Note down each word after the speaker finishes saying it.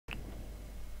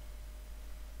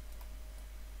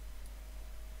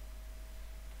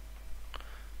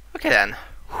Okay then.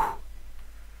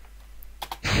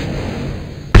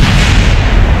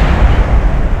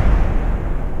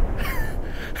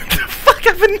 The fuck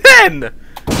happened then?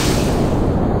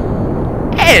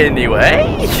 Anyway.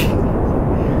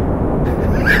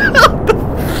 What the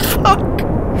fuck?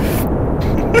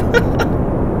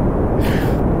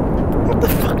 What the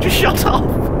fuck just shut off?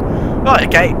 Right,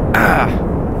 okay.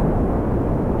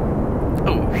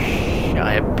 Oh shit,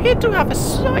 I appear to have a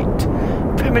slight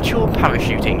premature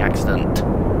parachuting accident.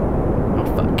 Oh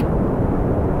fuck.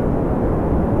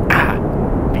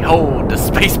 Behold the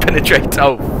space penetrator.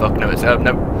 Oh fuck, no, it's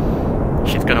no.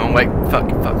 Shit's going on, wait. Fuck.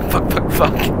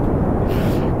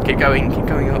 Keep going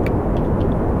up.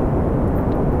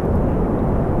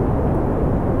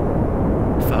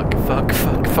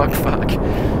 Fuck.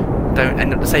 Don't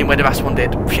end up the same way the last one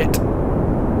did. Shit.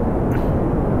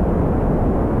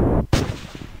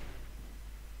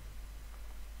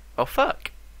 Oh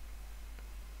fuck.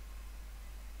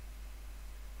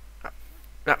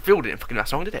 That field didn't fucking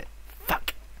last long, did it?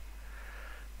 Fuck.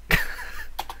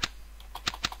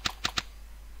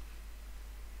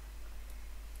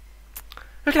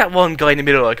 Look at that one guy in the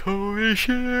middle like, holy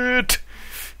shit.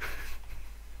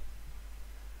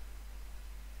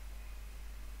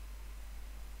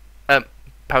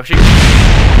 Parachute.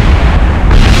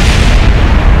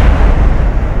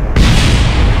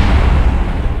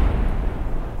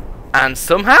 And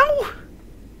somehow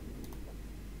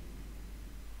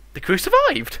the crew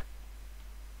survived.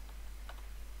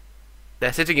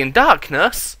 They're sitting in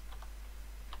darkness,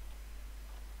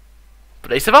 but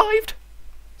they survived.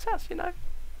 So that's, you know,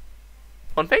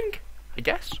 one thing, I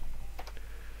guess.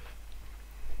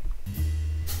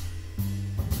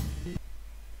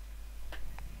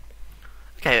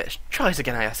 Okay, let's try this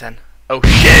again, ISN. Oh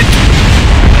shit!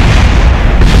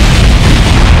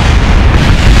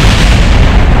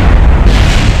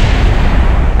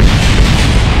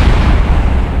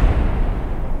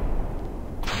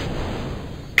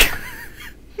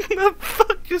 What the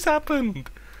fuck just happened?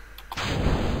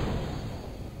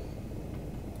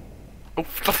 Oh,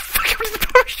 the fuck happened to the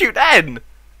parachute then?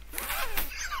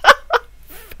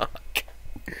 Fuck.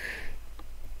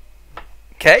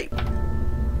 Okay.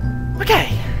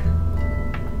 Okay.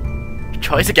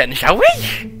 Try this again, shall we?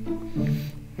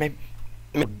 Maybe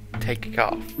take it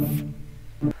off.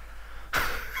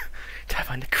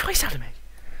 Terrifying the Christ out of me.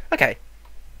 Okay.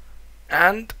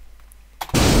 And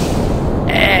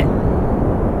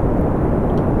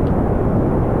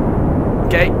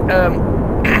okay,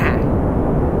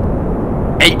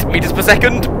 8 meters per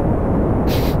second.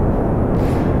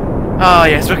 Oh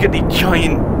yes, look at the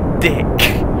giant dick.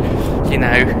 You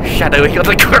know, shadowy on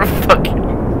the ground. Fuck.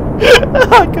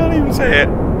 I can't even say it.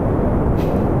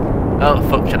 Oh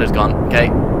fuck, shadow's gone. Okay.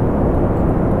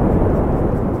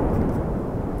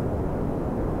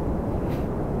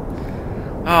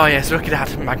 Oh yes, look at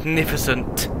that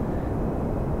magnificent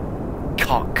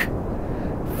cock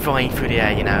flying through the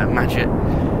air. You know, imagine.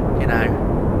 You know,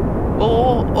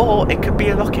 or it could be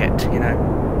a rocket. You know.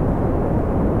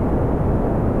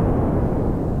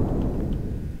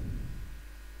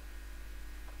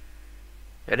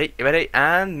 Ready? You ready?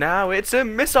 And now it's a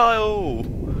missile!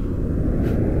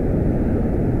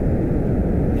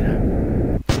 You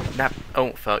know. Nap.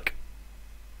 Oh, fuck.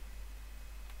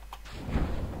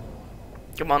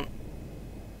 Come on.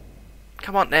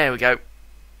 Come on, there we go.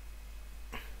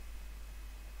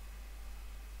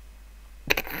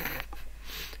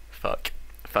 Fuck.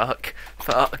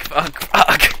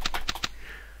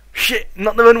 Shit,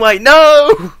 not the runway,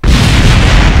 no!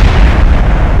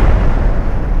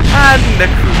 And the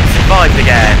crew survived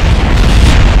again.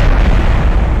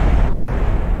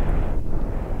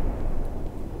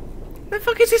 The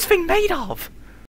fuck is this thing made of?